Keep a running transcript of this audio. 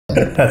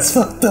That's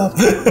fucked up.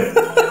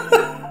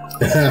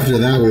 After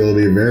that, we will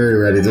be very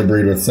ready to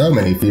breed with so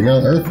many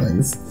female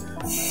Earthlings.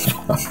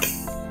 Fuck.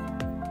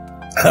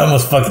 I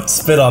almost fucking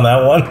spit on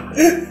that one.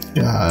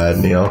 God,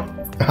 Neil.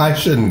 I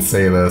shouldn't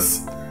say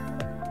this,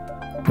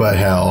 but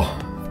hell.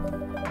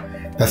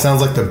 That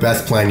sounds like the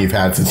best plan you've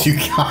had since you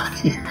got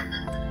here.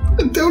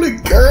 Don't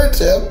encourage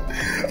him.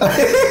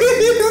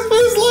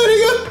 He's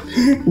lighting up.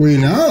 We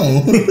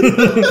know.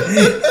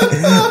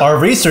 Our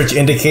research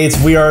indicates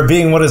we are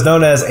being what is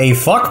known as a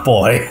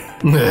fuckboy.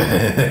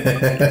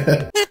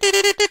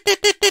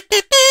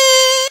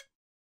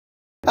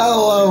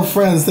 Hello,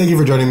 friends. Thank you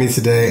for joining me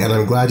today, and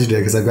I'm glad you did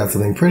because I've got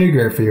something pretty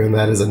great for you, and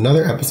that is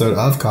another episode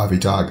of Coffee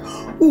Talk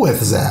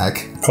with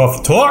Zach.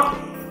 Coffee Talk?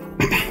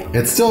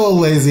 It's still a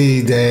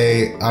lazy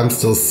day. I'm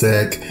still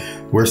sick.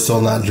 We're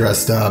still not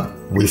dressed up.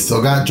 We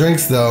still got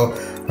drinks, though.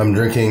 I'm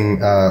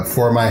drinking,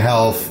 for my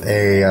health,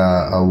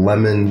 a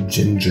lemon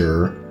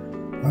ginger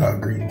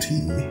green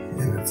tea,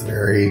 and it's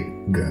very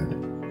good.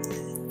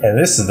 And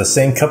this is the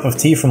same cup of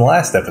tea from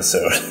last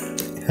episode.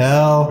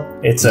 Hell,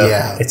 It's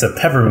a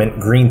peppermint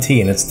green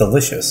tea, and it's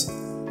delicious.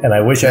 And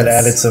I wish I'd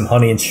added some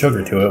honey and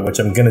sugar to it, which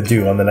I'm gonna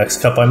do on the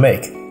next cup I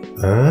make.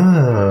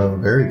 Oh,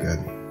 very good.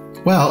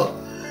 Well,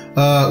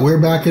 we're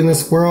back in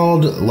this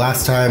world.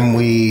 Last time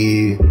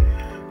we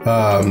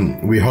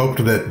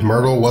hoped that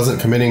Myrtle wasn't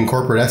committing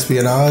corporate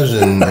espionage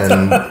and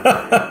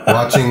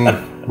watching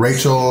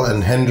Rachel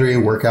and Hendry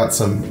work out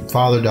some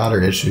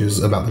father-daughter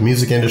issues about the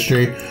music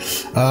industry.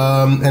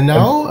 And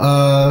now...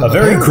 a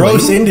very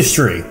gross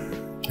industry.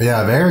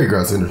 Yeah, very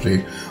gross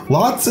industry.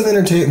 Lots of the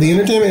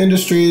entertainment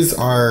industries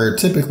are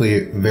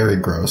typically very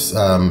gross,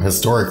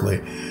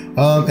 historically.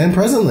 And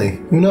presently,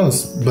 who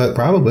knows? But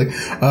probably.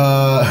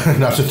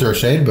 Not to throw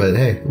shade, but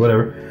hey,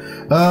 whatever.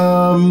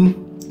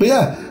 But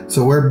yeah,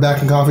 so we're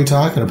back in Coffee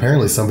Talk, and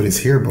apparently somebody's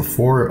here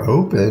before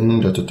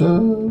open.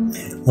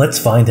 Let's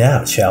find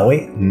out, shall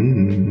we?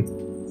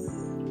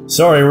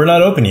 Sorry, we're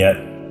not open yet.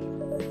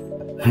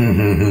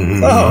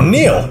 Oh,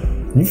 Neil,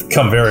 you've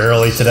come very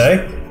early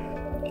today.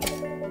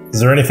 Is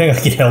there anything I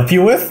can help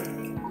you with?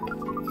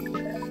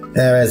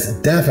 There is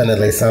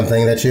definitely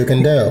something that you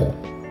can do.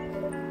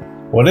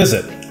 What is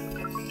it?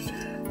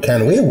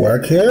 Can we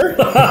work here?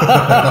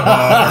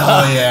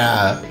 Oh,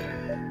 yeah.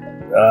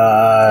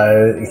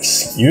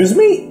 Excuse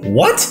me?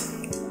 What?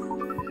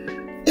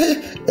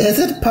 Is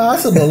it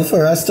possible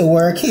for us to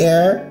work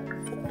here?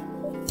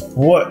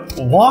 What?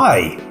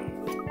 Why?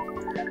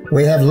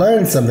 We have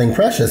learned something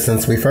precious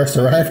since we first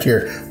arrived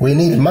here. We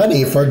need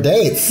money for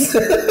dates.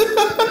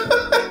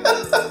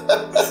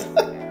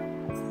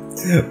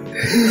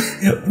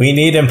 We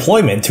need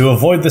employment to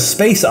avoid the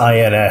space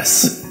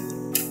INS.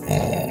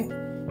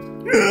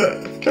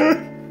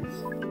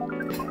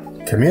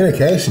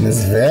 Communication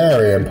is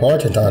very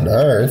important on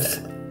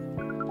Earth.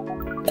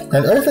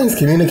 And Earthlings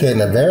communicate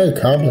in a very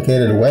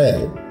complicated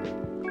way.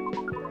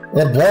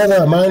 It blows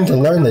our mind to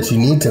learn that you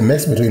need to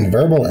mix between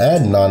verbal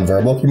and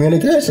nonverbal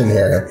communication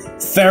here.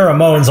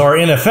 Pheromones are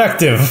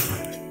ineffective.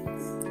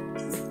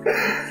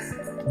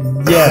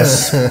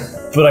 Yes,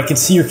 but I can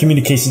see your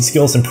communication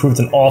skills improved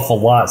an awful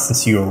lot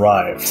since you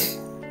arrived.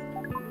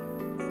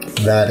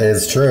 That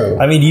is true.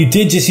 I mean, you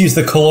did just use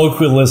the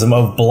colloquialism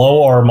of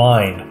blow our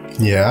mind.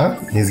 Yeah,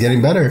 he's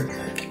getting better.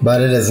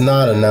 But it is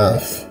not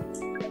enough.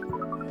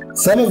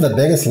 Some of the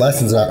biggest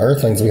lessons about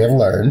Earthlings we have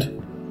learned,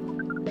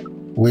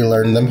 we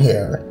learned them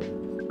here.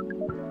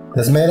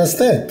 This made us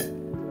think.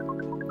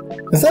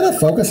 Instead of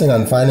focusing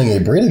on finding a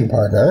breeding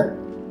partner,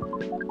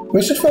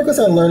 we should focus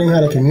on learning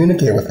how to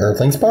communicate with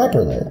Earthlings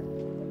properly.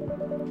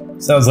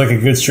 Sounds like a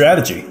good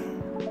strategy.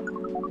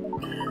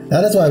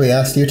 That is why we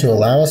asked you to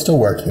allow us to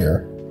work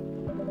here.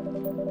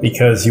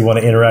 Because you want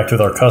to interact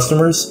with our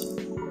customers?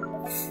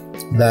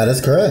 That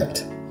is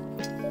correct.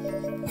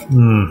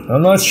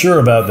 I'm not sure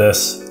about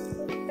this.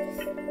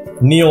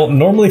 Neil,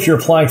 normally if you're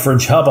applying for a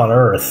job on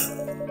Earth,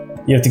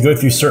 you have to go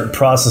through certain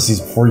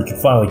processes before you can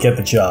finally get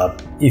the job,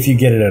 if you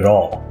get it at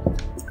all.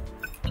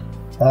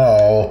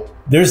 Oh.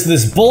 There's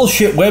this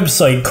bullshit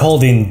website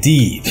called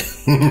Indeed.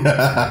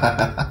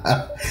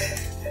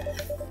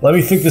 Let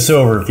me think this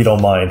over if you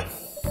don't mind.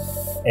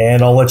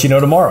 And I'll let you know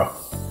tomorrow.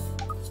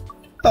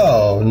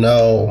 Oh,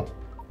 no.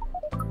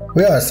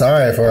 We are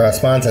sorry for our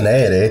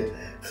spontaneity,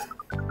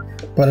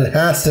 but it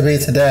has to be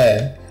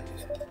today.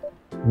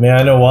 May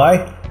I know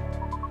why?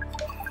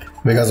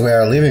 Because we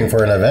are leaving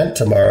for an event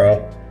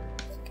tomorrow.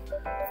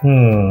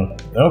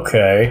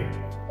 Okay.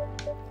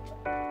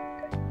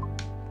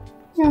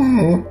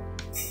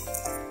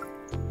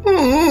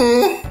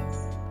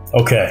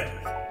 Okay.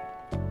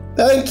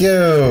 Thank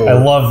you! I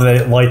love that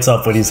it lights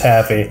up when he's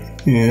happy.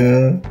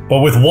 Yeah. But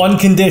with one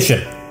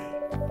condition.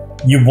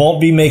 You won't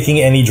be making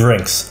any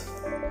drinks.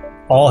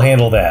 I'll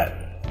handle that.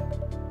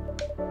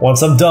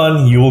 Once I'm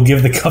done, you will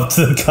give the cup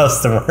to the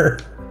customer.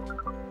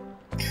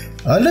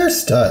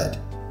 Understood.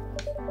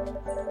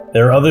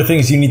 There are other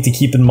things you need to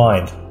keep in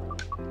mind.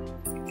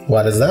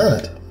 What is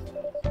that?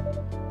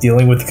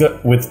 Dealing with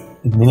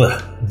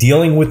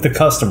the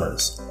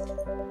customers.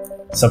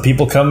 Some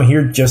people come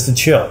here just to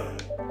chill.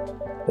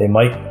 They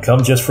might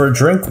come just for a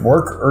drink,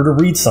 work, or to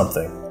read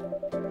something.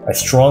 I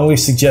strongly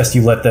suggest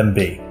you let them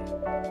be.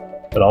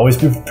 But always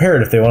be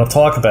prepared if they want to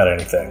talk about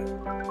anything.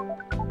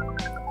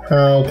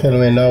 How can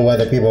we know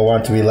whether people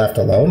want to be left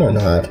alone or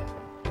not?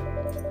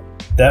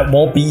 That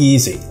won't be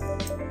easy.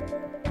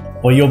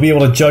 Well, you'll be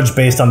able to judge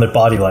based on their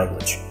body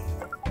language.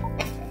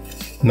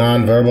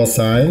 Non-verbal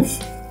signs?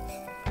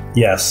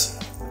 Yes.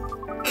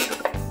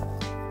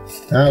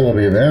 That will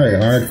be very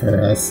hard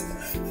for us.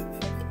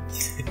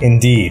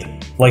 Indeed.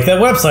 Like that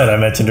website I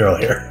mentioned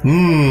earlier.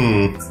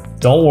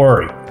 Don't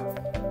worry.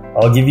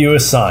 I'll give you a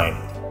sign.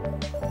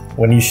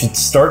 When you should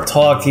start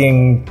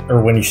talking,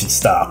 or when you should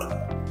stop.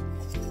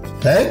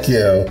 Thank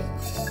you.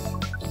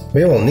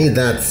 We will need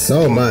that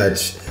so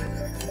much.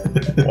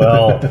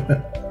 Well,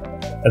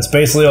 that's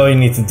basically all you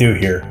need to do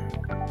here.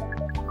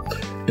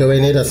 Do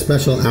we need a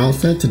special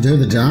outfit to do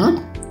the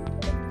job?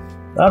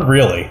 Not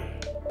really.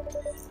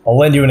 I'll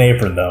lend you an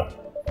apron, though,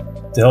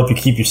 to help you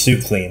keep your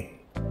suit clean.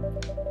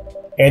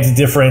 And to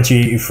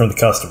differentiate you from the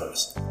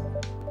customers.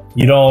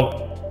 You don't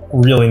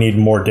really need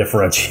more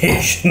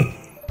differentiation.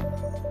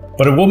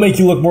 But it will make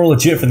you look more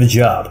legit for the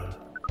job.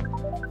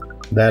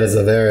 That is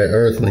a very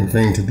earthling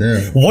thing to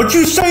do. What'd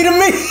you say to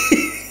me?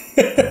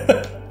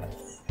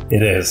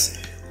 It is.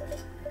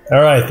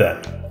 Alright then.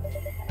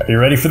 Are you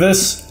ready for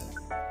this?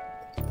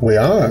 We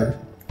are.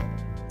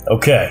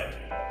 Okay.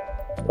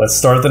 Let's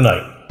start the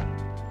night.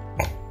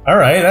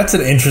 Alright, that's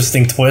an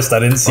interesting twist I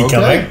didn't see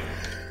coming.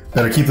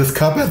 Better keep this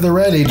cup at the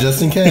ready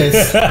just in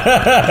case.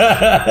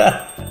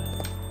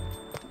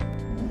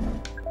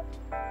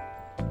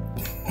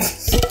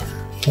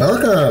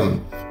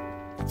 Welcome.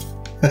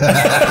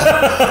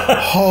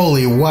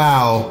 Holy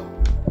wow.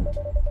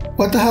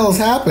 What the hell is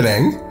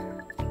happening?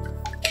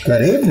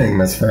 Good evening,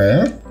 Miss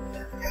Freya.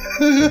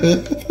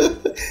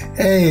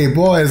 Hey,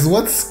 boys,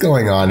 what's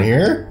going on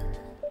here?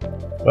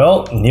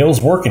 Well, Neil's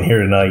working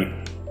here tonight.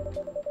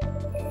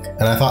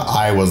 And I thought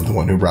I was the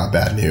one who brought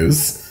bad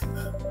news.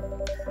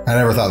 I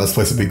never thought this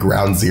place would be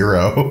ground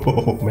zero.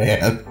 Oh,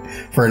 man.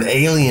 For an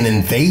alien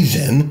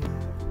invasion.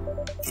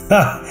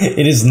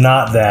 It is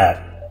not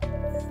that.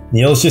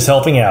 Neil's just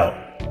helping out.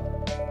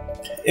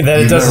 And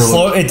then it does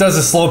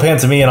a slow pan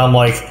to me, and I'm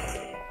like,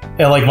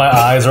 and like my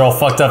eyes are all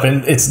fucked up,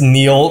 and it's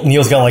Neil.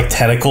 Neil's got like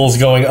tentacles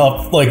going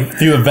up like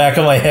through the back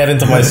of my head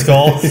into my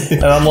skull,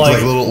 and I'm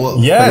like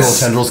little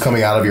tendrils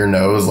coming out of your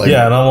nose. Like,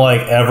 yeah, and I'm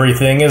like,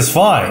 everything is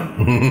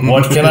fine.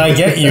 What can I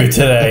get you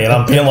today? And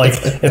I'm being like,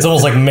 it's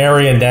almost like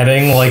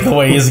marionetting, like the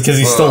way he is, because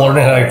he's still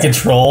learning how to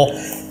control.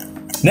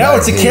 Now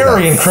it's a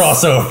Carrion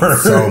crossover.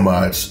 So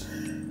much.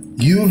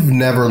 You've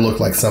never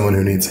looked like someone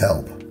who needs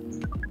help.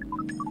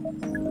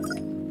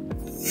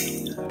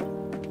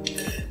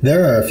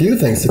 There are a few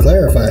things to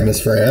clarify, Miss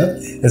Freya.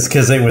 It's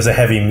because it was a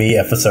heavy me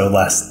episode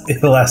last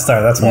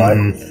time. That's why.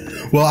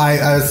 Well,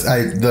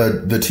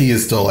 the tea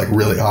is still like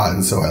really hot,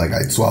 and so I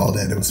swallowed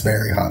it. It was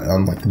very hot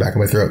on like the back of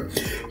my throat.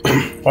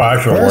 Well,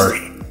 actually, worse.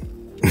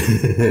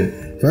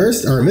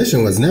 First, our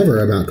mission was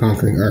never about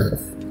conquering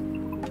Earth.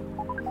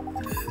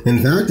 In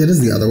fact, it is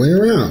the other way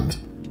around.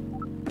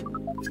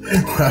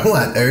 I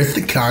want Earth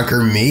to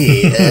conquer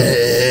me.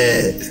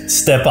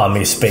 Step on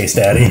me, Space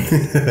Daddy.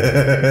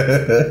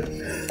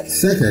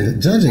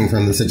 Second, judging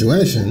from the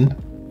situation,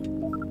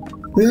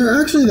 we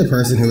are actually the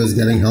person who is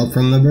getting help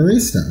from the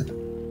barista.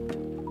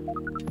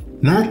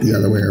 Not the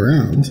other way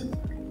around.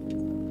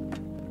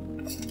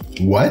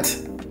 What?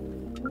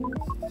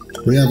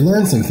 We have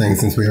learned some things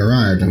since we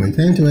arrived, and we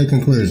came to a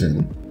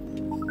conclusion.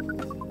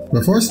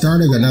 Before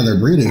starting another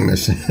breeding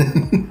mission,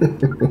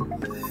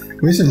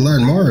 we should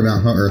learn more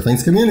about how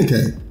Earthlings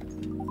communicate.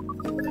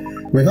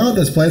 We thought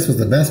this place was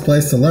the best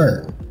place to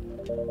learn.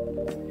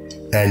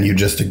 And you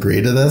just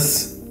agree to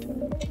this?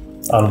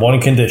 On one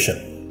condition.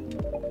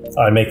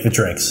 I make the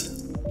drinks.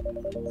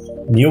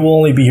 Neil will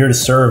only be here to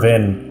serve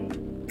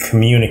and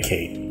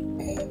communicate.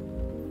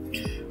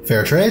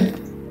 Fair trade?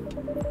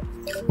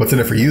 What's in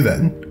it for you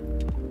then?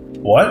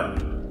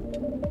 What?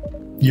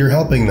 You're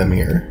helping them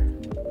here.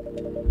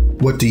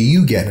 What do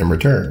you get in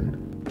return?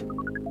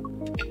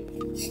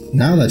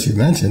 Now that you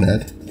mention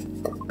it,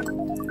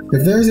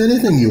 if there's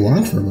anything you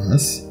want from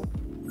us,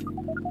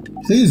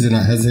 please do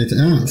not hesitate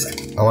to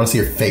ask. I want to see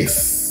your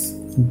face.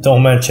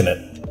 Don't mention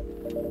it.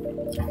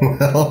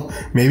 Well,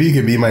 maybe you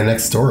could be my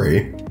next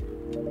story.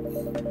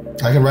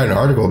 I can write an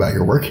article about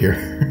your work here.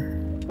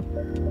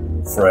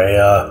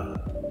 Freya.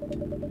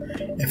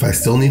 If I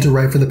still need to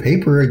write for the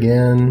paper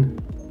again.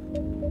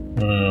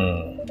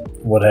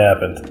 What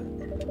happened?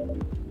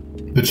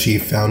 The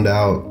chief found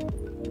out.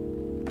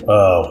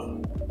 Oh.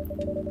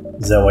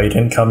 Is that why you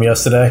didn't come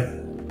yesterday?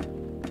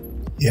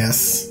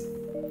 Yes.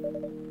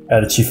 How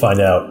did she find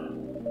out?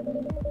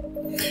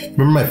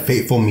 Remember my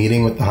fateful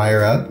meeting with the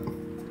higher up?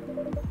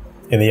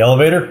 In the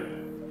elevator?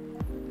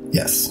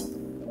 Yes.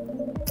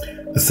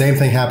 The same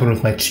thing happened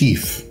with my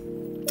chief.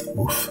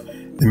 Oof.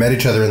 They met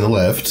each other in the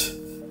lift,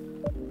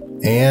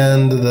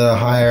 and the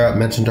higher up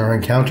mentioned our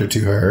encounter to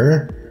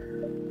her.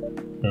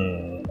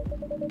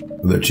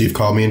 The chief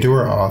called me into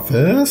her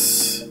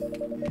office,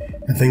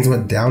 and things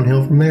went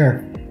downhill from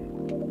there.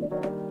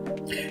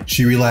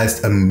 She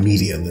realized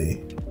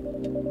immediately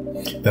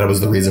that it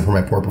was the reason for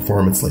my poor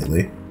performance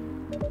lately.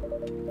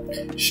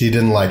 She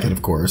didn't like it,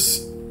 of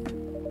course.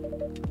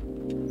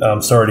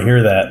 I'm sorry to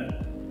hear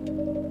that.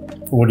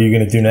 What are you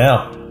going to do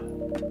now?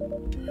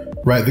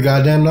 Write the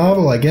goddamn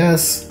novel, I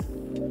guess.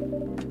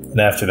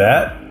 And after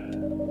that?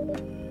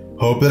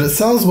 Hope that it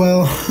sells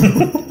well.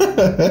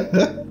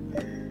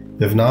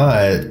 If not,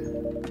 I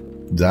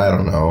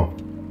don't know.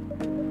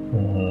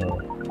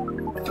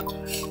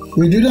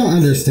 We do not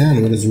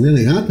understand what is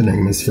really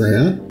happening, Miss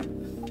Freya.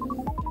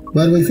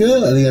 But we feel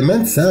the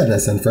immense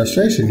sadness and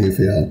frustration you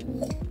feel.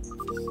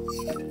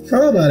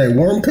 How about a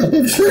warm cup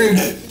of drink?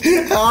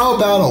 How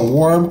about a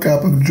warm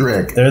cup of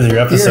drink? There's your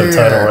episode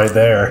title right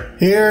there.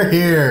 Here,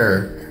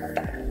 here.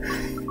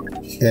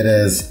 It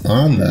is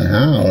on the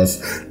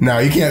house. No,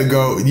 you can't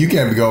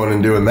be going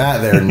and doing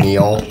that there,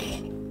 Neil.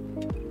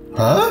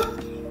 Huh?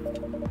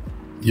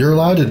 You're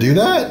allowed to do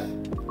that?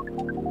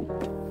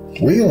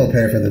 We will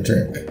pay for the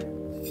drink.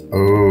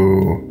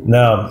 Oh.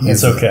 No,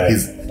 it's okay.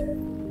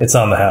 It's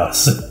on the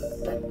house.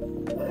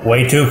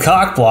 Way to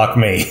cock-block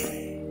me.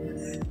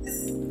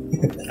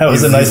 That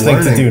was a nice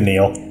thing to do,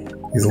 Neil.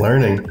 He's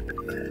learning.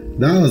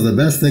 That was the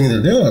best thing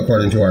to do,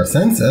 according to our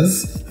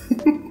senses.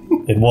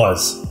 It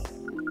was.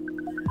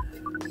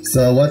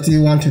 So what do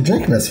you want to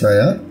drink, Miss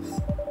Freya?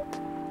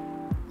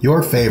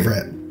 Your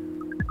favorite.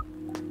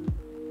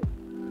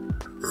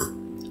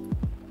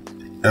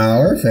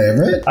 Our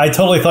favorite? I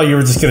totally thought you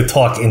were just going to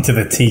talk into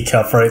the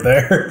teacup right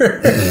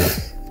there.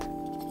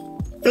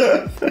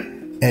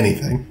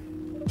 Anything.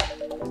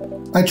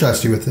 I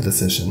trust you with the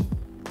decision.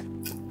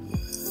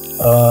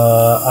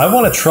 I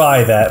want to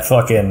try that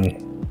fucking...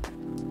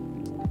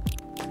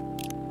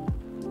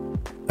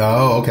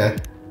 Oh, okay.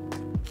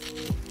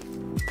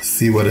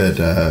 See what it,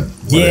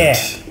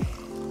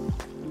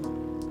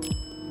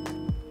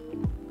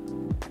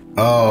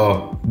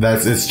 Oh,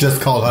 it's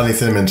just called honey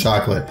cinnamon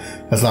chocolate.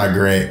 That's not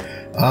great.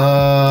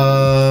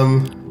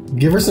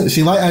 Give her some.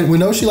 We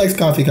know she likes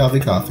coffee.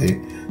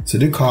 So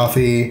do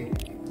coffee.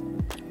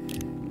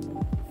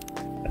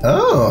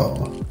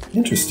 Oh,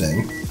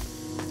 interesting.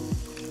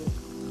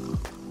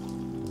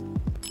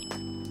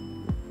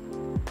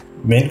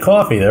 Mint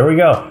coffee, there we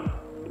go.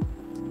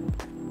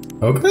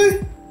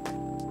 Okay.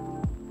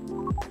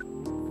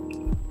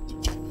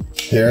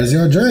 Here's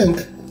your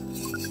drink.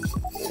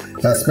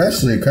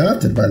 Especially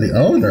crafted by the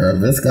owner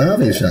of this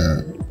coffee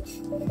shop.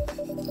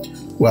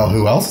 Well,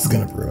 who else is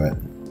going to brew it?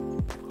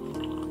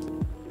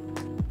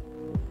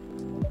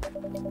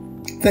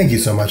 Thank you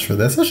so much for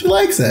this. Oh, she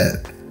likes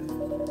it.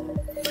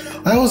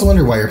 I always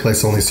wonder why your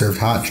place only served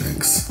hot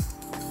drinks.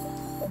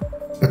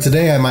 But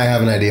today I might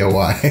have an idea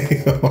why.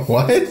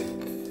 What?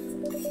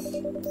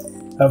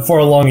 How far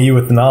along are you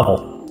with the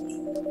novel?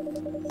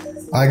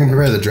 I can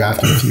prepare the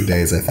draft in a few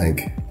days, I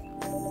think.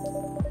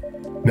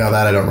 Now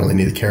that I don't really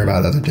need to care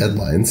about other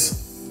deadlines.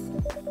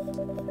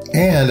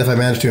 And if I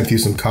manage to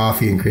infuse some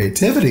coffee and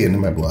creativity into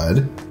my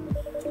blood...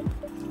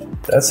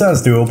 That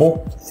sounds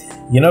doable.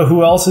 You know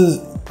who else is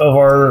of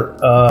our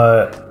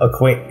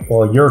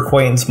your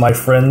acquaintance, my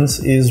friends,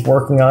 is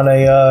working on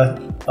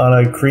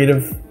a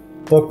creative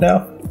book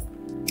now?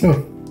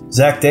 Oh.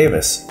 Zach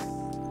Davis.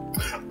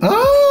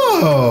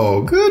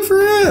 Oh, good for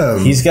him.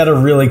 He's got a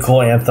really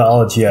cool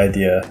anthology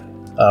idea.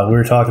 We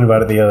were talking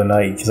about it the other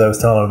night because I was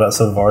telling him about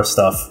some of our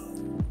stuff.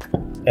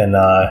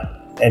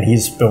 And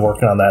he's been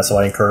working on that, so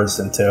I encouraged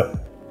him to.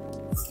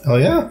 Oh,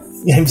 yeah?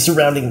 I'm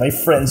surrounding my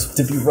friends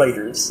to be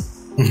writers.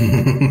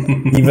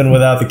 Even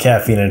without the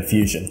caffeine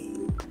infusion.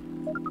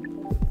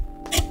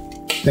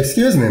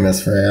 Excuse me,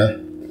 Miss Freya.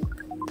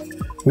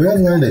 We have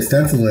learned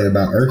extensively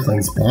about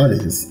Earthlings'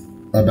 bodies,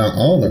 about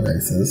all the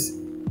races.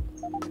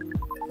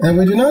 And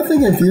we do not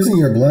think infusing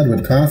your blood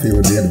with coffee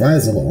would be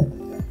advisable.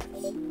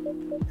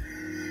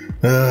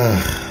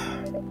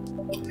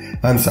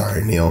 I'm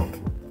sorry, Neil.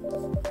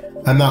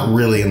 I'm not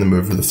really in the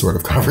mood for this sort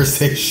of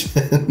conversation.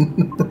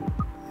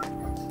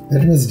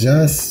 It was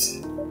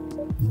just...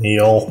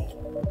 Neil.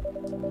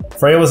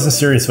 Freya wasn't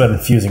serious about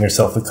infusing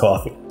herself with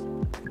coffee.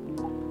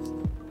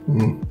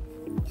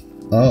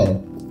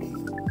 Oh.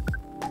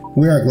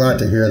 We are glad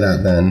to hear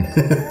that, then.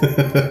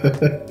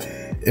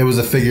 It was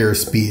a figure of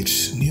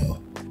speech, Neil.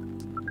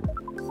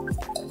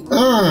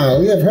 Ah,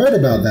 we have heard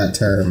about that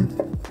term.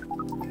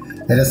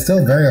 It is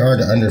still very hard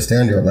to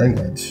understand your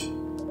language.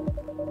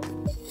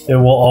 It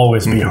will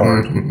always be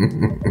hard.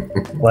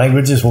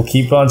 Languages will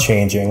keep on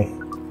changing.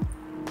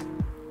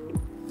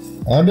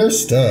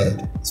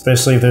 Understood.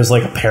 Especially if there's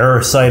like a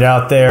parasite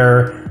out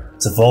there.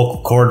 It's a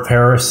vocal cord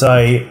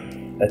parasite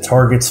that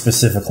targets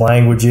specific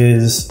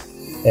languages.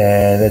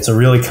 And it's a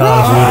really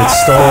convoluted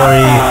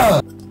story.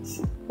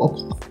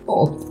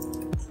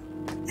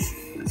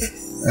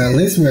 At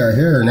least we are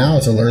here now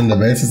to learn the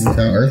basis of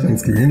how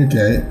Earthlings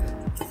communicate.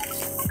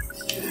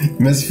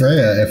 Miss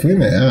Freya, if we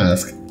may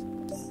ask.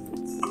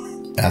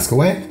 Ask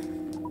away.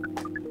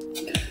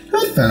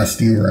 How fast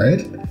do you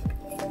write?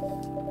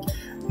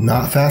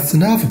 Not fast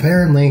enough,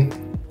 apparently.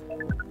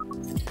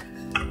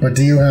 But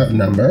do you have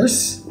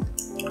numbers?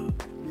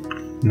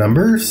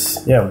 Numbers?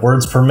 Yeah,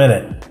 words per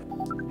minute.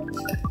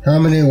 How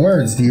many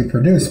words do you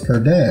produce per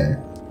day?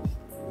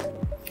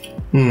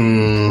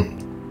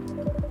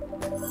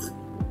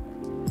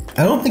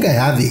 I don't think I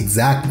have the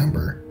exact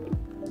number.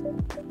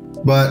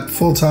 But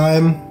full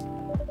time,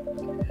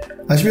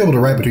 I should be able to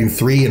write between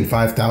 3,000 and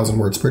 5,000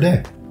 words per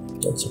day.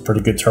 That's a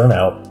pretty good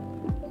turnout.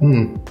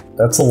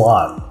 That's a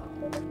lot.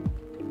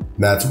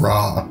 That's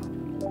raw.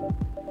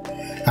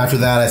 After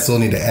that, I still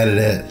need to edit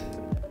it.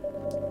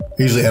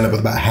 I usually end up with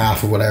about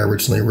half of what I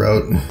originally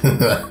wrote.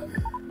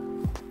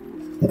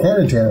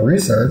 According to our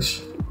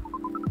research,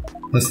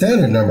 the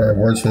standard number of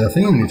words for the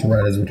thing you need to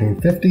write is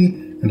between 50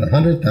 and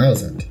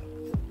 100,000.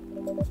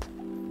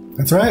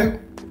 That's right.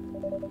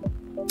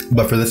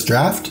 But for this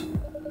draft,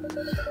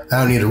 I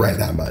don't need to write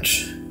that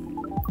much.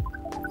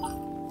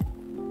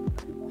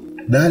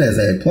 That is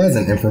a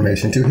pleasant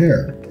information to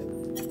hear.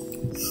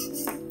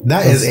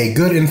 That is a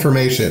good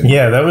information.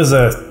 Yeah, that was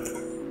a...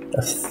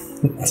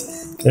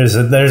 There's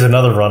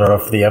another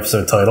runner-up for the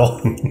episode title.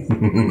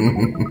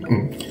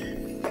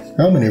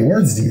 How many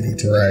words do you need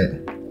to write?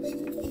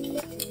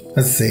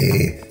 Let's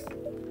see.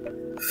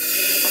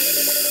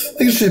 I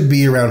think it should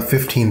be around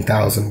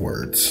 15,000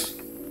 words.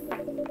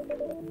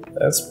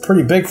 That's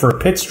pretty big for a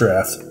pitch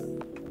draft.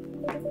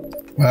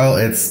 Well,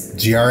 it's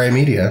GRA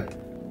Media.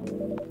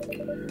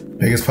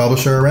 Biggest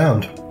publisher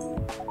around.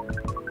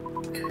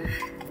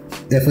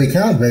 If we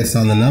count based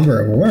on the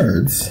number of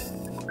words,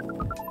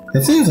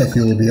 it seems like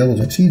you will be able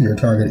to achieve your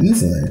target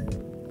easily.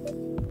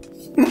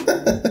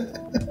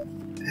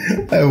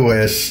 I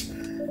wish.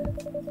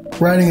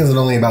 Writing isn't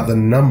only about the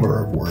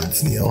number of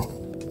words, Neil.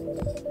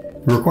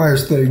 It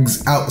requires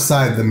things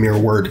outside the mere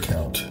word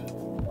count.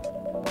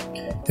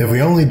 If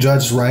we only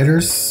judged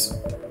writers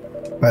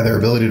by their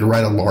ability to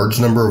write a large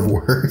number of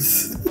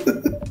words,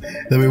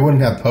 then we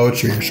wouldn't have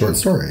poetry or short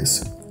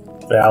stories.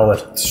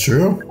 Valid. It's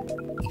true.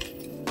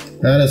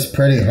 That is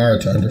pretty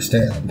hard to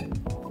understand.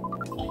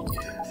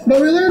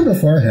 But we learned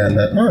beforehand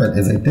that art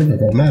is a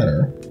difficult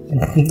matter.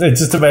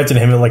 Just imagine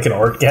him in like an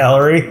art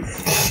gallery.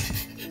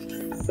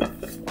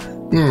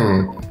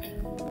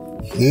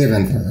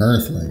 Even for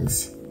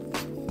Earthlings.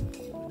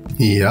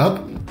 Yup.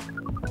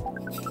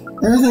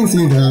 Earthlings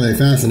seem to have a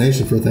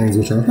fascination for things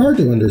which are hard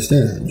to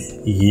understand.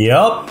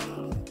 Yup.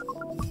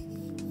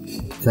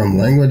 From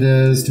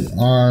languages to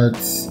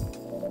arts.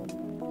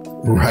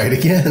 Right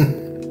again.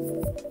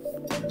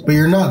 But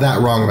you're not that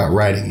wrong about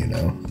writing, you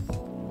know.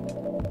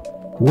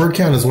 Word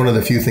count is one of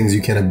the few things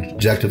you can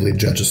objectively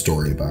judge a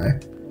story by.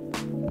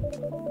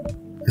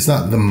 It's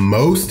not the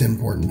most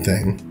important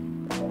thing,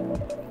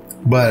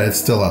 but it's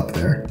still up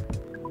there.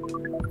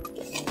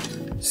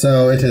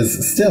 So it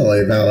is still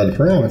a valid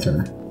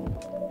parameter.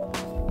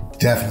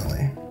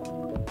 Definitely.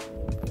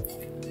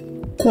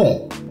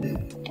 Cool.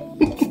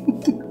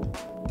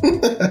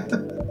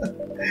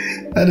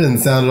 That didn't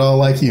sound at all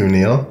like you,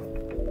 Neil.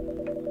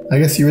 I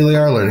guess you really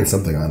are learning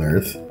something on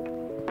Earth.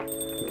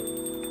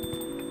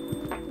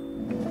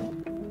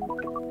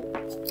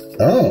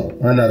 Oh,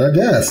 another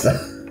guest.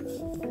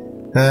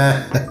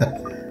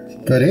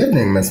 Good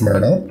evening, Miss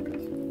Myrtle.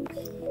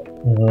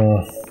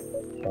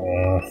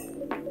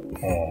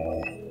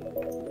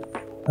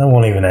 I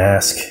won't even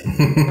ask.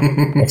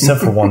 Except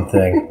for one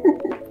thing.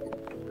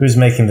 Who's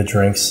making the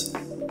drinks?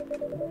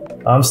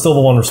 I'm still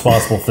the one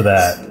responsible for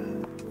that.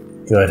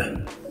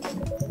 Good.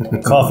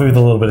 Coffee with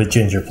a little bit of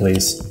ginger,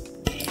 please.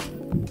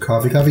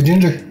 Coffee,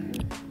 ginger.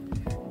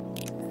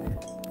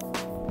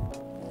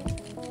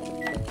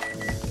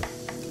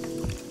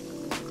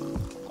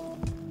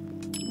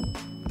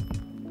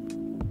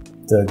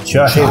 The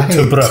Jahe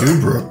Tubruk.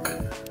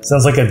 Tubruk.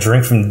 Sounds like a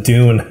drink from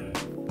Dune.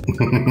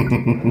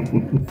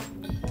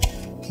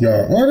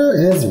 Your order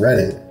is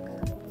ready.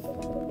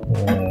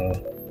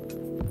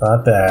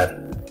 Not bad.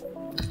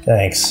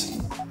 Thanks.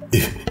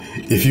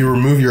 If you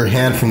remove your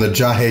hand from the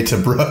Jahe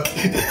Tubruk.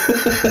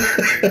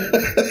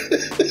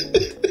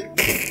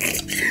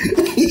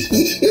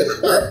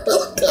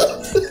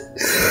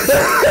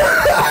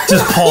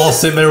 Just Paul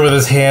sitting there with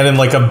his hand in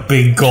like a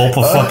big gulp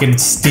of fucking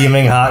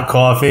steaming hot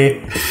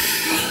coffee.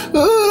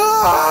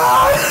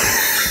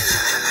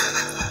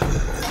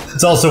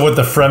 It's also what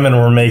the Fremen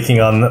were making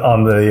on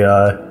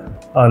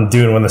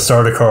Dune when the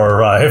Sardaukar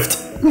arrived.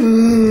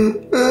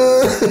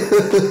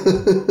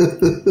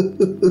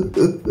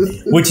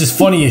 Which is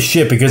funny as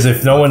shit because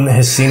if no one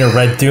has seen or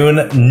read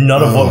Dune,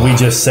 none of what we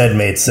just said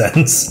made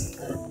sense.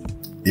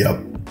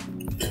 Yep.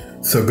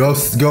 So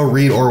go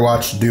read or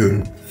watch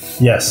Dune.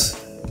 Yes.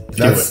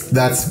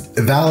 That's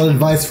valid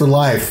advice for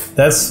life.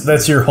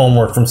 That's your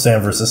homework from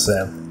Sam vs.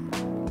 Sam.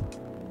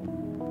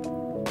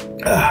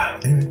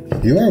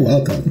 You are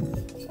welcome.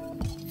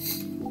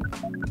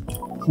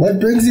 What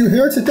brings you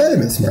here today,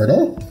 Miss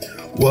Myrtle?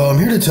 Well, I'm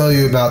here to tell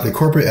you about the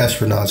corporate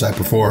espionage I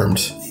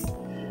performed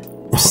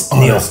on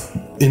Neil. this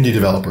indie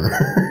developer.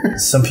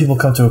 Some people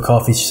come to a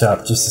coffee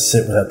shop just to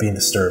sit without being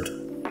disturbed.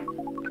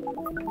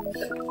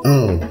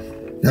 Oh,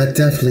 that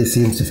definitely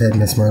seems to fit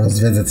Miss Myrtle's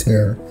visits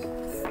here.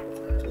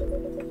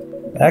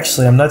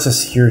 Actually, I'm not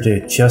just here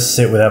to just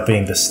sit without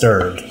being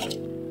disturbed.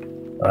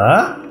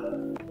 Huh?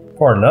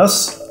 Pardon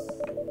us?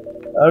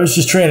 I was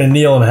just training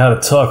Neil on how to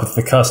talk with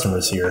the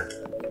customers here.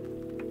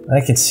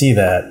 I can see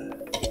that.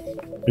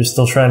 You're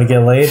still trying to get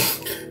laid?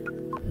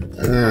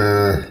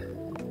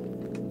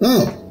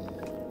 Oh.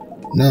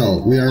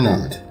 No, we are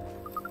not.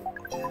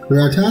 We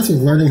are tasked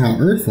with learning how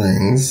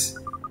Earthlings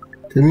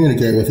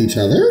communicate with each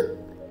other?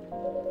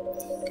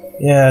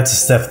 Yeah, it's a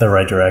step in the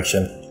right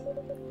direction.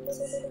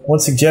 One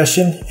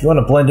suggestion, if you want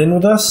to blend in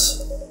with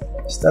us,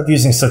 stop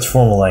using such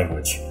formal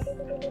language.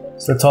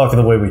 Start talking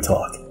the way we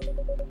talk.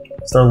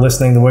 Start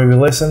listening the way we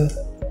listen,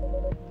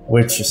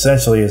 which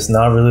essentially is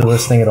not really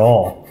listening at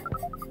all.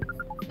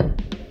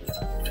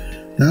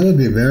 That would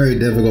be very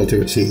difficult to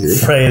achieve.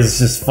 Frey is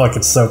just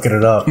fucking soaking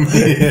it up.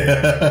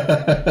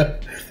 Yeah.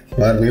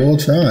 But we will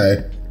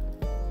try.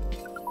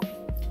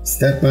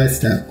 Step by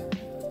step.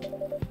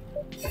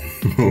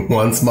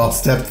 One small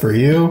step for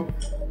you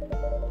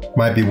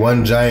might be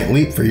one giant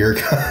leap for your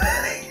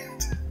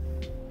kind.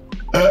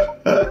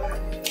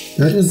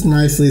 That was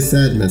nicely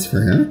said, Miss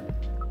Freya.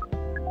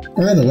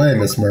 By the way,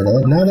 Miss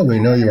Myrtle, now that we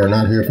know you are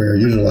not here for your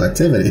usual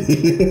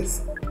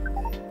activities,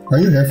 are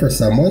you here for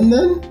someone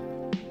then?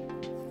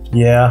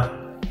 Yeah.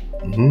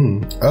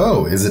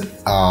 Oh, is it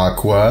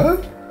Aqua?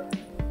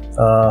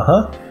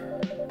 Uh-huh.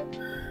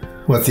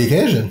 What's the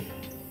occasion?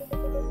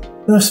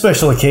 No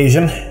special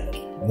occasion.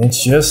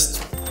 It's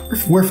just...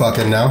 We're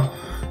fucking now.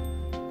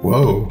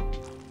 Whoa.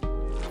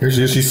 Here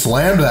she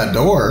slammed that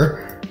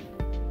door.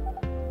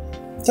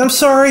 I'm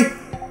sorry.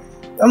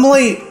 I'm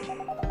late.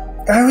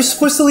 I was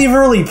supposed to leave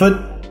early, but...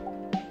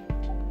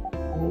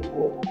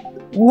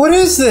 What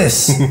is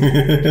this?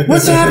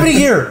 What's happening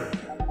here?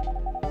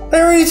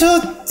 I already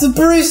told the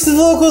barista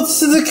local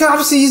to the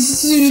cops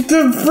he's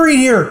good free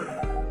here.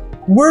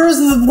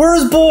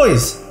 Where's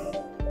boys?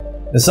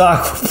 Miss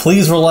Aqua,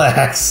 please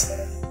relax.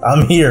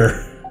 I'm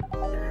here.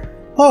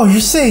 Oh,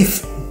 you're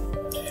safe.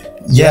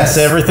 Yes,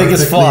 everything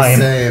is fine.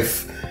 Safe.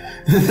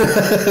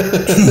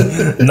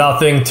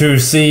 Nothing to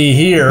see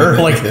here.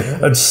 Like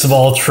a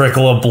small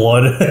trickle of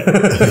blood.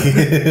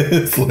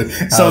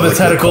 So the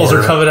tentacles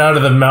are coming out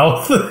of the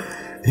mouth.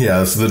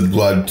 Yeah, so the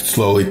blood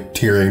slowly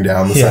tearing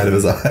down the side of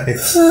his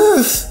eyes.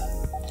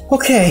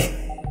 Okay.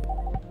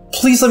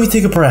 Please let me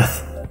take a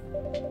breath.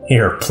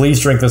 Here, please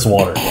drink this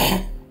water.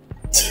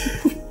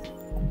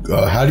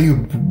 How do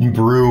you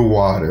brew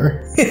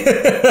water?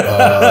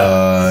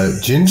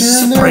 Ginger?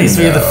 Sprays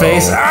me in the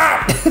face.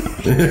 Ah!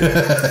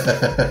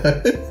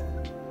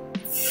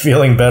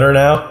 Feeling better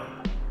now?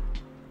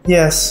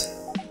 Yes.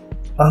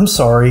 I'm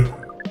sorry.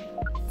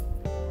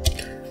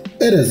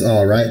 It is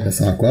alright,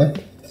 Miss Aqua.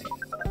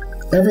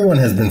 Everyone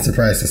has been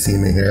surprised to see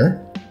me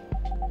here.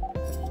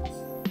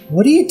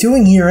 What are you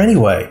doing here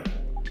anyway?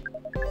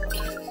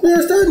 We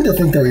are starting to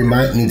think that we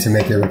might need to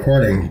make a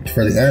recording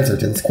for the answer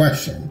to this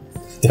question.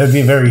 That would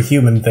be a very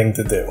human thing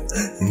to do.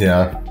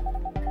 Yeah.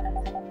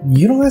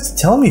 You don't have to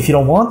tell me if you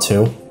don't want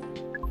to.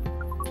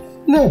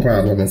 No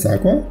problem, Miss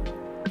Aqua.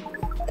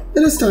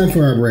 It is time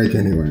for our break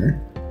anyway.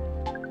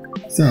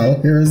 So,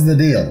 here is the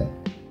deal.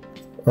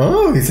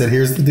 Oh, he said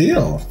here's the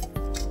deal.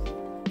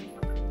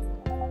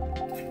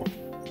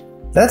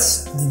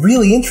 That's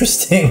really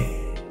interesting.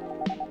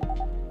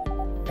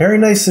 Very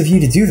nice of you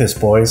to do this,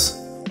 boys.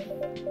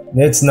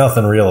 It's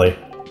nothing, really.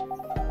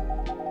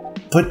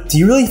 But do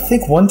you really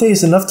think one day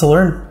is enough to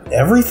learn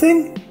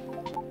everything?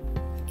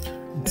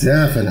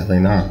 Definitely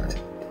not.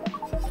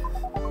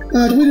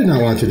 But we do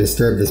not want to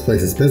disturb this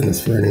place's business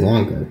for any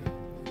longer.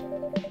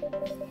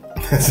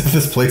 As if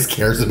this place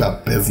cares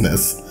about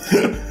business.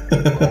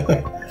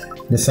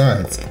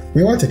 Besides,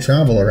 we want to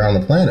travel around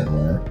the planet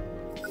more.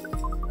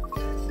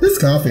 This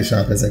coffee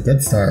shop is a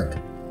good start.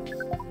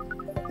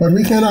 But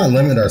we cannot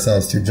limit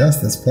ourselves to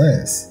just this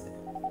place.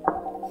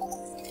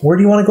 Where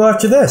do you want to go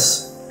after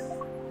this?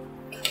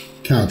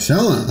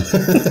 Coachella.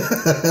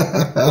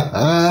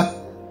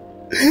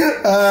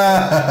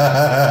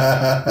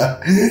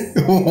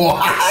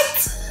 What?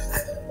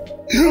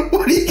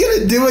 What are you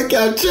gonna do at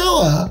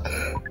Coachella?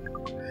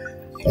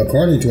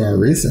 According to our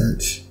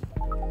research,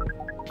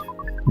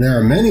 there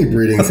are many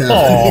breedings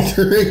happening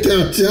during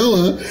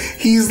Coachella.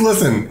 He's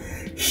not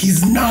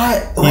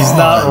wrong. He's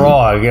not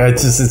wrong.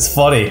 It's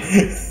funny.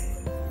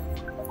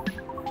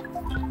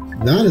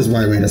 That is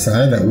why we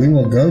decided that we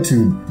will go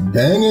to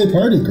Bang a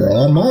Party Girl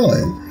on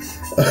Molly.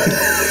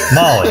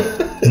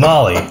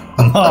 Molly.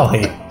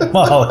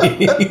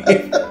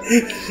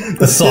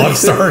 The song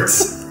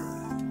starts.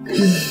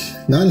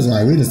 That is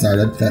why we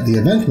decided that the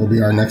event will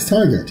be our next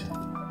target.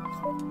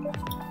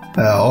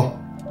 Well,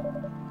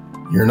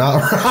 you're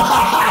not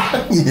wrong.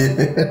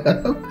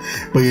 Yeah.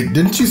 But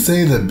didn't you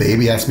say the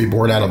baby has to be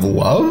born out of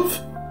love?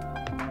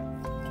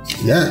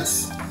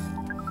 Yes.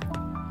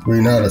 We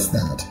noticed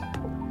that.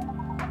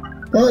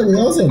 But we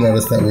also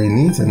noticed that we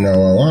need to know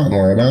a lot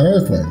more about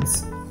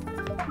Earthlings.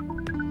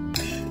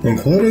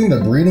 Including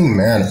the breeding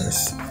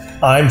manners.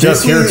 I'm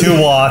just here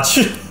to watch.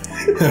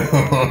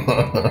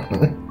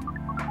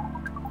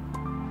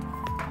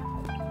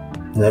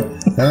 Yep,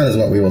 that is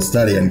what we will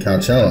study in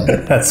Coachella.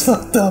 That's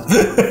fucked up.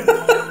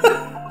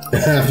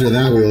 After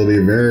that, we will be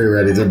very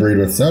ready to breed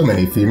with so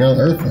many female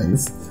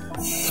Earthlings.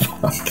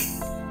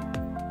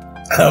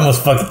 I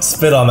almost fucking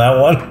spit on that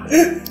one.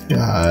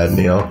 God,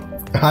 Neil.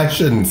 I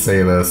shouldn't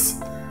say this,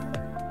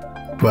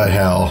 but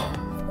hell.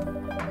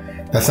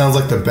 That sounds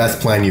like the best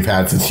plan you've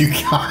had since you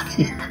got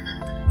here.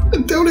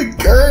 Don't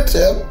encourage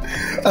him.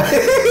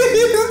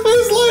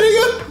 He's lighting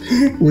up.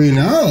 We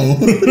know.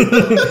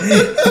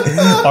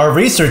 Our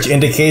research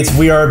indicates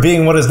we are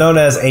being what is known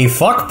as a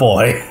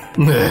fuckboy.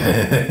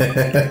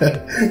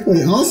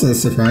 We also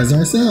surprise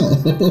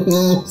ourselves.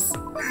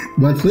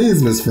 But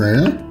please, Miss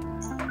Freya,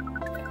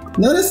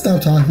 let us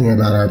stop talking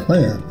about our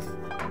plan.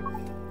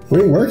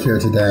 We work here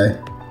today.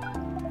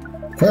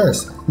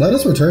 First, let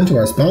us return to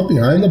our spot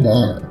behind the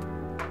bar.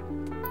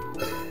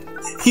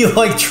 He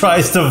like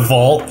tries to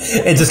vault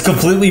and just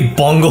completely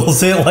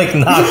bungles it, like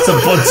knocks a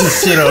bunch of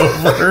shit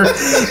over,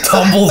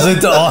 tumbles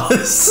into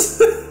us.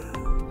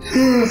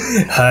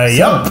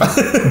 Yup.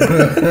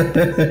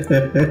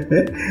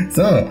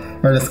 So,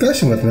 our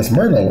discussion with Miss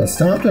Myrtle was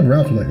stopped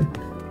abruptly.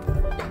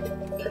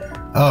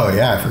 Oh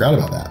yeah, I forgot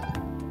about that.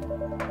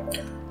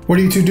 What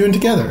are you two doing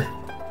together?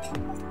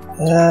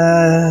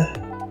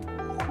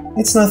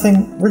 It's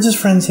nothing. We're just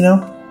friends, you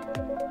know?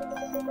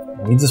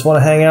 We just want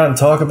to hang out and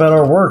talk about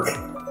our work.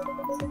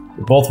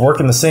 We both work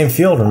in the same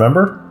field,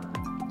 remember?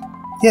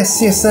 Yes,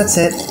 that's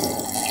it.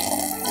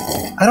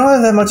 I don't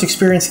have that much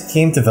experience in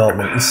game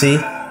development, you see?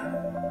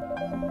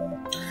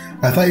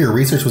 I thought your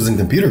research was in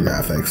computer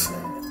graphics.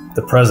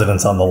 The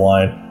president's on the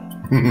line.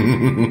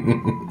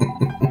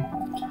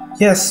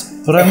 Yes,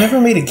 but I've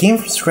never made a game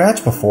from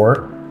scratch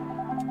before.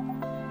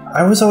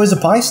 I was always a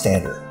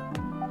bystander.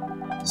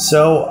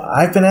 So,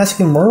 I've been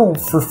asking Myrtle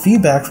for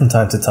feedback from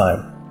time to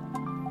time.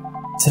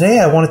 Today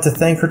I wanted to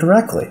thank her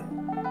directly.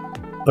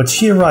 But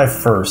she arrived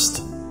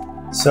first,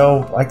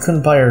 so I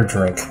couldn't buy her a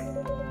drink.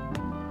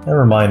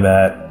 Never mind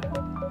that.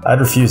 I'd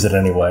refuse it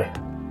anyway.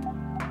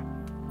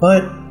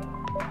 But...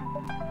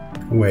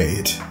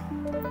 Wait.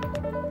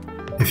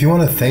 If you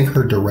want to thank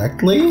her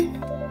directly?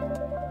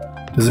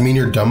 Does it mean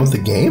you're done with the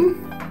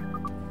game?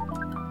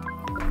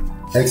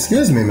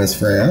 Excuse me, Miss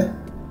Freya.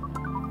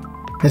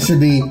 It should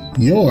be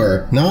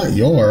your, not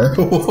your.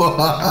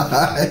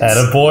 What?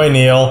 Attaboy,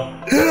 Neil.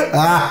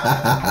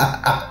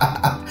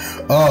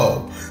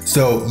 Oh,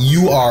 so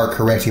you are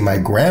correcting my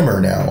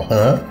grammar now,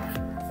 huh?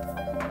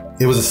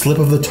 It was a slip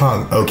of the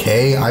tongue,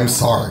 okay? I'm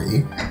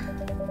sorry.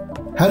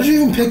 How did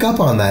you even pick up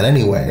on that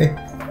anyway?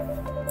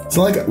 It's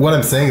not like what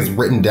I'm saying is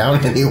written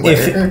down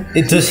anywhere.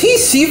 Does he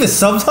see the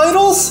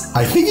subtitles?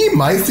 I think he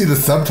might see the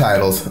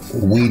subtitles.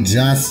 We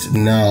just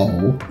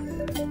know.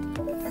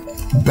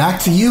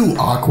 Back to you,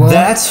 Aqua.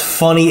 That's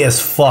funny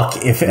as fuck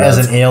if, as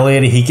an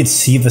alien, he could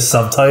see the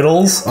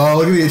subtitles. Oh,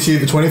 look at the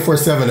achievement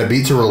 24/7, a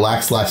beat to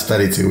relax /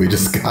 study to. We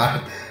just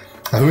got.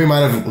 I think we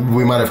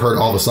might have heard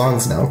all the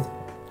songs now,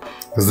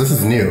 because this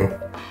is new.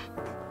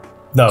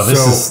 No,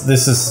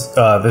 this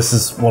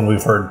is one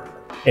we've heard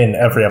in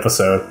every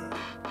episode.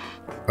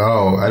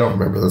 Oh, I don't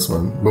remember this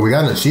one, but we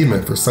got an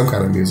achievement for some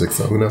kind of music,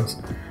 so who knows?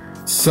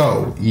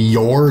 So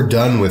you're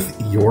done with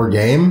your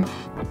game?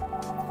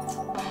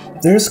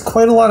 There's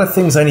quite a lot of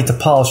things I need to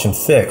polish and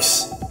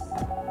fix,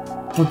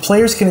 but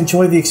players can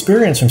enjoy the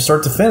experience from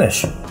start to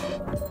finish.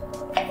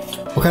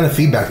 What kind of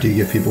feedback do you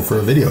give people for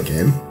a video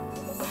game?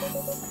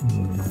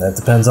 That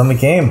depends on the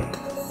game.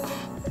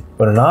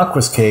 But in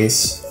Aqua's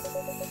case,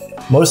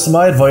 most of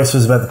my advice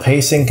was about the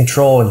pacing,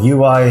 control, and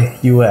UI,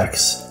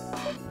 UX.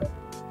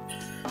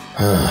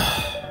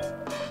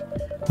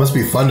 Must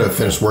be fun to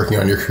finish working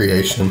on your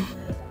creation.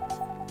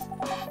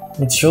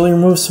 It surely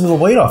removes some of the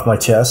weight off my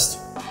chest.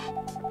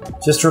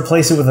 Just to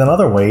replace it with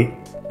another weight.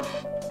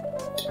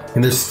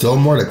 And there's still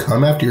more to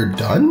come after you're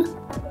done?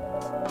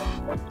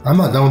 I'm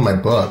not done with my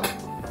book.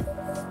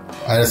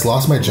 I just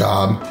lost my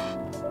job.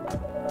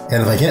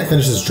 And if I can't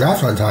finish this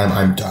draft on time,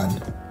 I'm done.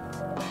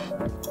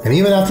 And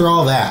even after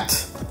all that,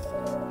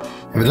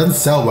 if it doesn't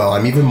sell well,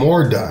 I'm even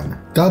more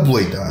done.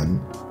 Doubly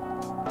done.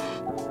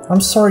 I'm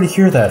sorry to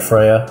hear that,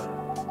 Freya.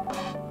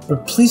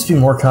 But please be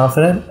more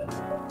confident.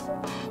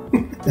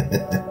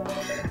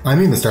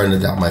 I'm even starting to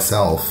doubt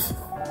myself.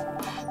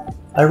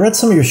 I read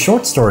some of your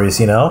short stories,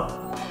 you know.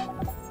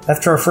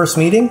 After our first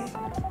meeting,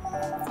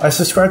 I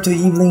subscribed to the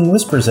Evening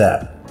Whispers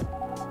app.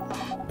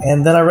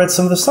 And then I read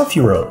some of the stuff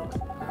you wrote.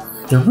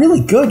 They're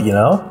really good, you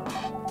know.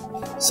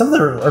 Some of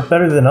them are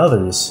better than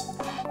others.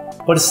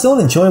 But it's still an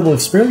enjoyable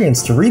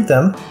experience to read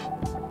them.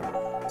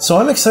 So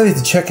I'm excited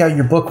to check out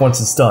your book once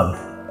it's done.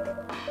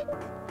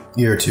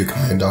 You're too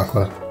kind,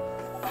 Aqua.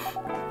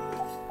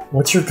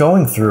 What you're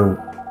going through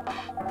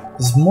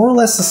is more or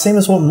less the same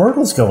as what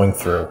Myrtle's going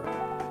through.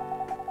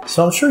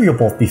 So I'm sure you'll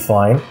both be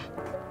fine.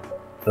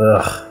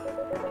 Ugh.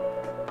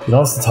 You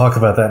don't have to talk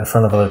about that in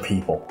front of other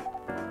people.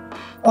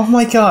 Oh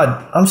my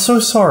god, I'm so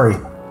sorry.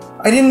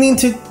 I didn't mean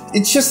to...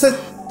 It's just that...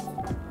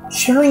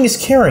 sharing is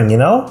caring, you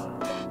know?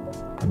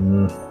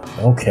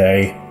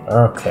 Okay.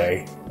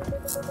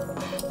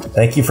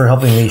 Thank you for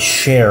helping me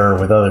share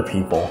with other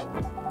people.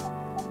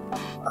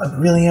 I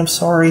really am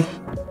sorry.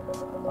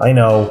 I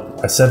know,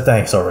 I said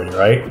thanks already,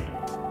 right?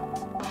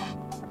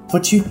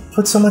 But you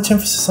put so much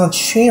emphasis on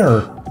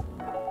share.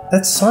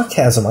 That's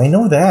sarcasm, I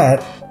know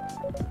that.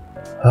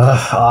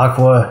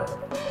 Aqua,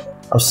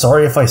 I'm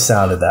sorry if I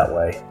sounded that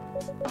way.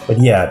 But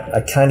yeah,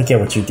 I kind of get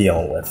what you're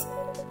dealing with.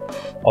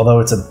 Although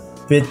it's a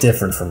bit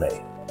different for me.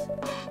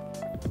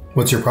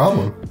 What's your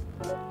problem?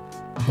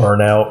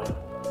 Burnout.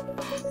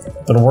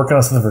 Been working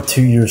on something for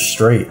 2 years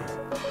straight.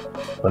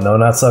 But no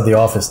one outside the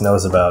office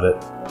knows about it.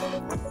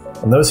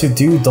 And those who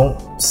do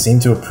don't seem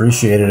to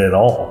appreciate it at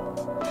all.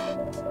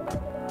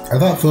 I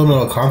thought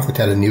Fundamental Conflict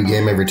had a new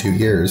game every 2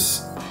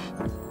 years.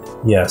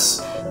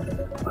 Yes.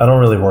 I don't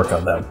really work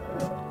on them.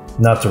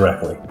 Not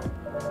directly.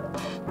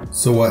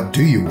 So what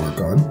do you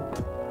work on?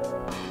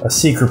 A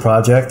secret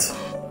project.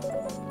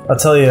 I'll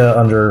tell you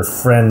under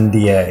friend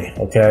DA,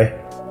 okay?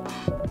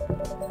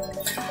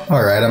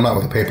 Alright, I'm not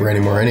with the paper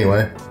anymore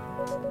anyway.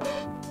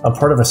 I'm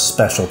part of a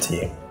special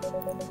team.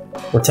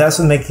 We're tasked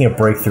with making a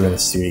breakthrough in the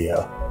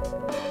studio.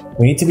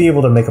 We need to be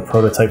able to make a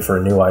prototype for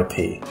a new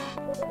IP.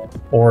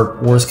 Or,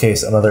 worst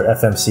case, another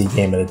FMC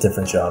game in a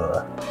different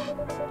genre.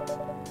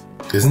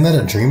 Isn't that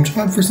a dream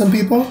job for some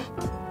people?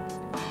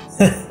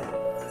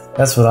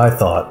 That's what I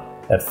thought,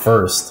 at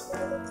first.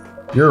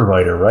 You're a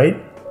writer, right?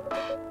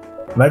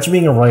 Imagine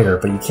being a writer,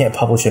 but you can't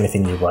publish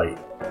anything you write.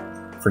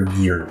 For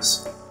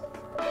years.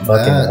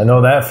 Fucking, I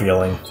know that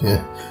feeling.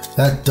 Yeah,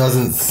 that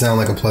doesn't sound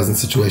like a pleasant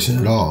situation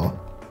at all.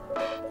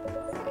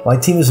 My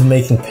team has been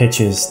making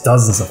pitches,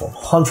 dozens of them,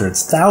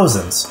 hundreds,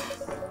 thousands.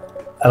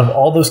 Out of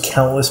all those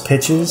countless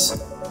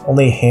pitches,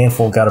 only a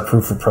handful got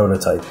approved for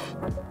prototype.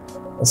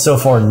 And so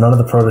far, none of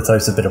the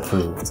prototypes have been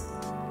approved.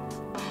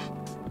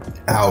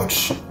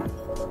 Ouch.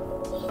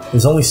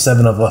 There's only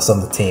 7 of us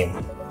on the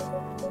team.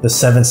 The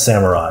 7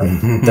 Samurai.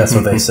 That's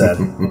what they said.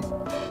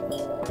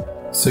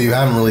 So you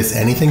haven't released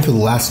anything for the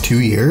last 2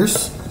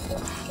 years?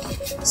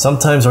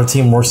 Sometimes our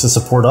team works to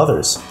support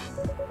others.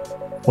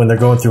 When they're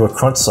going through a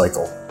crunch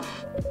cycle.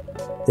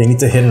 They need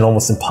to hit an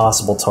almost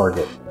impossible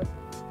target.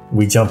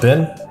 We jump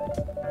in?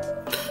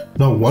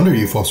 No wonder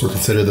you folks were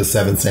considered the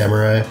 7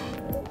 Samurai.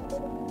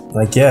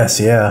 I guess,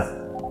 yeah.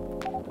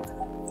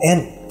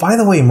 And, by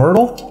the way,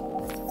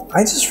 Myrtle,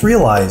 I just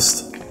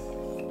realized...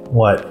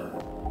 What?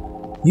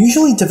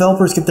 Usually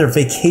developers get their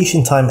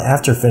vacation time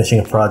after finishing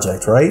a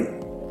project, right?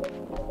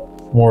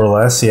 More or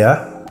less,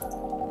 yeah.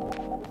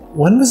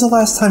 When was the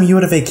last time you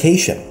had a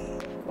vacation?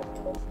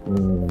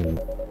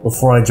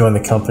 Before I joined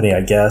the company,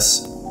 I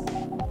guess.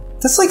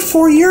 That's like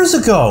 4 years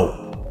ago!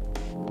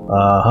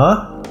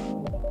 Uh-huh.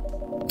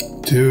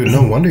 Dude,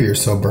 no wonder you're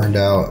so burned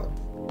out.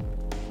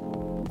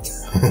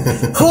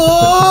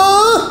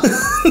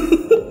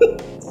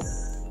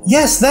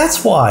 Yes,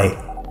 that's why.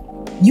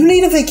 You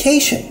need a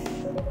vacation.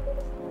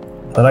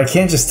 But I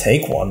can't just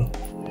take one.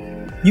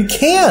 You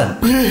can!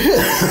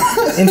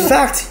 In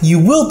fact, you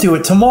will do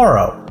it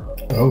tomorrow.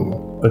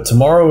 Oh. But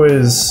tomorrow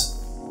is...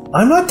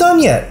 I'm not done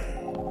yet.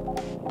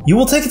 You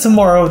will take it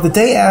tomorrow, the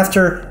day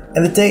after,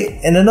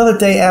 and another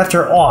day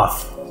after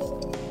off.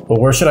 But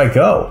where should I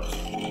go?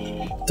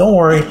 Don't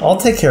worry, I'll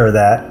take care of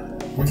that.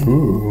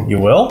 Ooh. You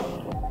will?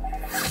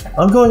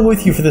 I'm going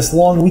with you for this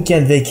long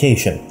weekend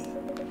vacation.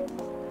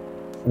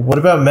 What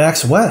about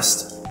Max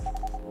West?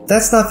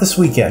 That's not this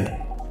weekend.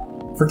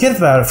 Forget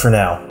about it for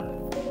now.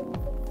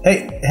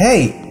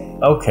 Hey,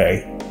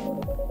 okay.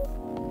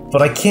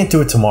 But I can't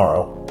do it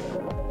tomorrow.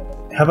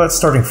 How about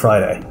starting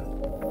Friday?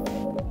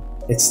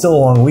 It's still a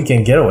long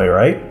weekend getaway,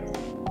 right?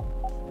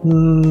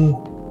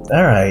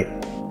 Alright.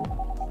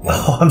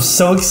 Oh, I'm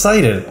so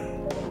excited.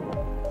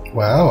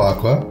 Wow,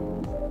 Aqua.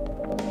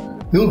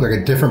 You look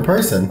like a different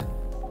person.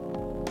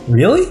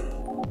 Really?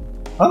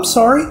 I'm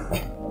sorry.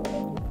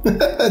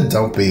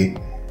 Don't be.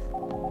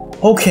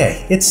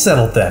 Okay, it's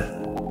settled then.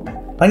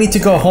 I need to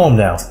go home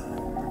now.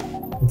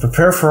 And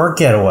prepare for our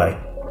getaway.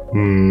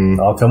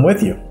 I'll come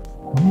with you.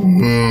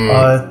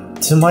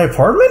 To my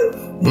apartment?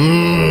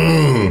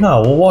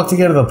 No, we'll walk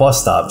together to the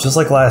bus stop, just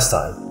like last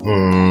time.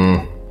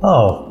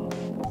 Oh.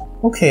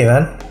 Okay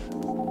then.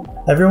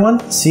 Everyone,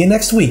 see you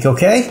next week,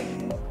 okay?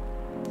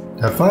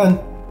 Have fun.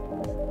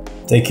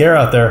 Take care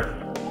out there.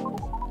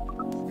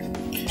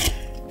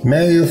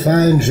 May you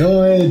find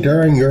joy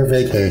during your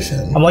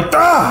vacation. I'm like,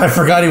 I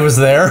forgot he was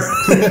there.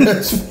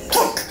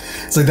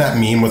 It's like that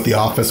meme with The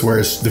Office where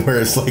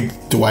it's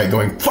like Dwight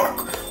going,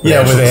 fuck.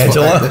 Yeah, with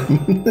Angela.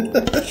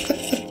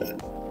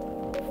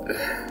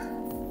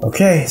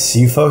 Okay, see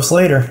you folks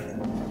later.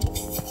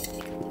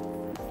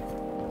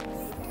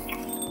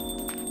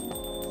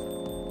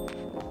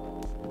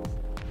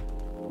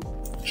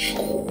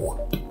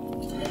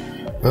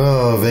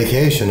 Oh,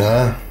 vacation,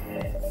 huh?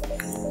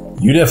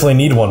 You definitely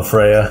need one,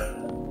 Freya.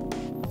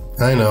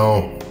 I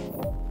know.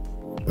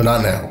 But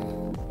not now.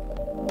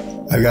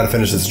 I've got to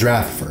finish this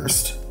draft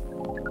first.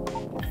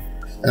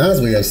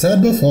 As we have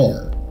said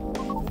before,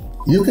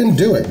 you can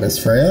do it,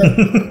 Miss Freya.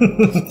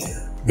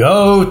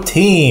 Go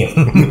team!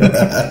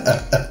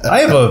 I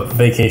have a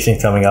vacation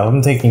coming up.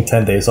 I'm taking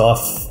 10 days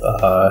off.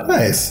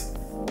 Nice.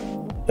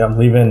 I'm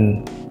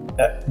leaving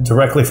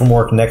directly from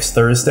work next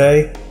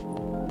Thursday.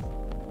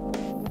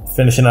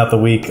 Finishing out the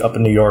week up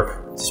in New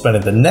York.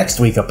 Spending the next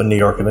week up in New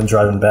York and then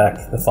driving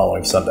back the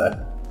following Sunday.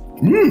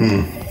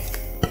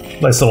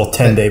 Nice little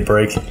 10-day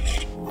break.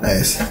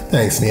 Nice.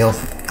 Thanks, Neil.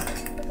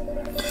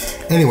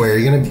 Anyway, are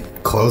you going to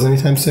close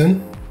anytime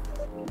soon?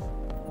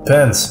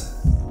 Depends.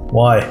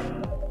 Why?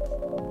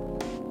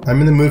 I'm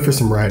in the mood for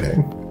some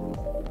writing.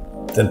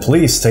 Then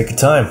please, take your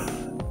time.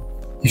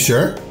 You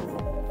sure?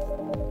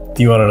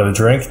 Do you want another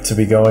drink to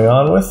be going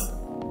on with?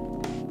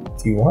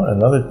 Do you want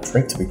another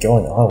drink to be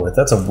going on with?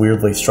 That's a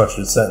weirdly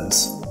structured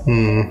sentence.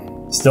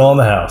 Still in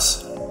the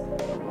house.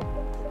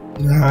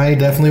 I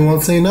definitely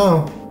won't say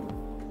no.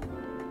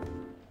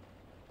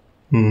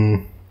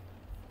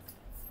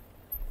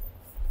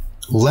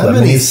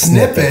 Lemony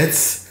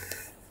snippets?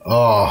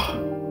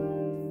 Oh.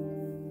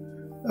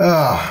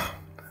 Alright.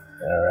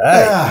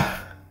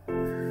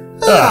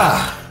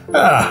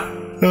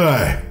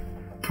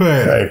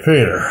 Hey,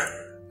 Peter.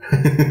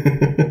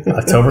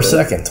 October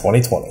 2nd,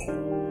 2020.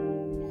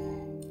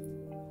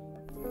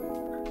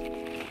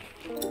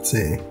 Let's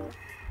see.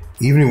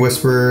 Evening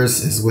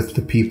Whispers is with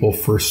the people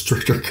for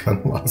stricter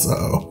gun laws.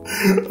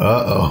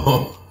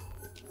 Uh-oh.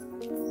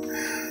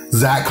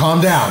 Zach,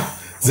 calm down.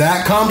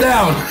 Zach, calm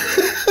down.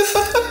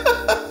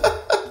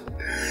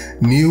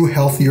 New,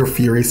 healthier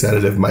Fury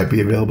sedative might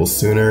be available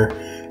sooner.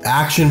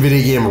 Action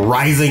video game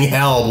Rising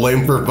Hell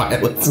blamed for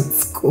violence in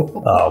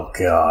school. Oh,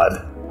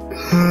 God.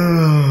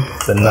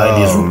 The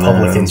 90s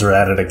Republicans are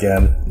at it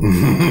again.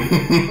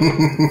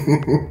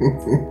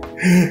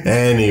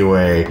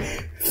 Anyway,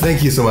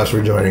 thank you so much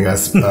for joining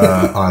us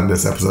on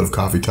this episode of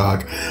Coffee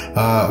Talk.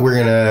 We're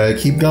going to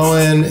keep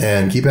going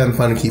and keep having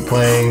fun and keep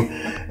playing.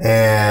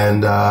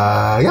 And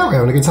yeah, we're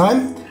having a good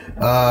time.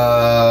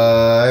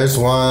 I just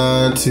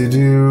want to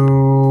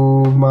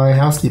do my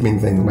housekeeping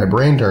thing. My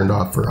brain turned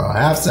off for a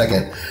half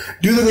second.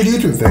 Do the good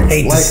YouTube thing.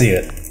 Hate to see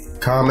it.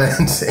 Comment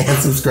and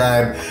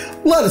subscribe.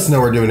 Let us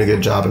know we're doing a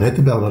good job and hit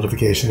the bell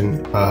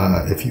notification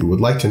if you would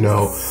like to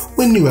know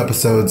when new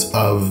episodes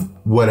of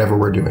whatever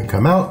we're doing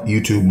come out.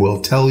 YouTube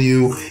will tell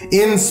you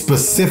in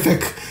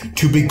specific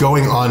to be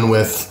going on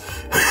with.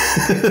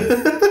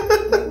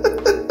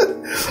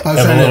 Have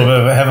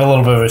a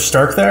little bit of a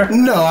start there?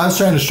 No, I was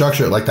trying to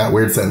structure it like that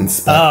weird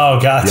sentence. Oh,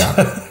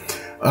 gotcha.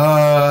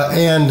 Yeah.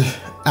 And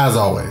as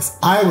always,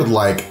 I would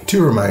like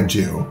to remind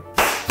you,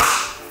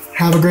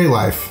 have a great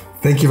life.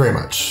 Thank you very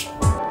much.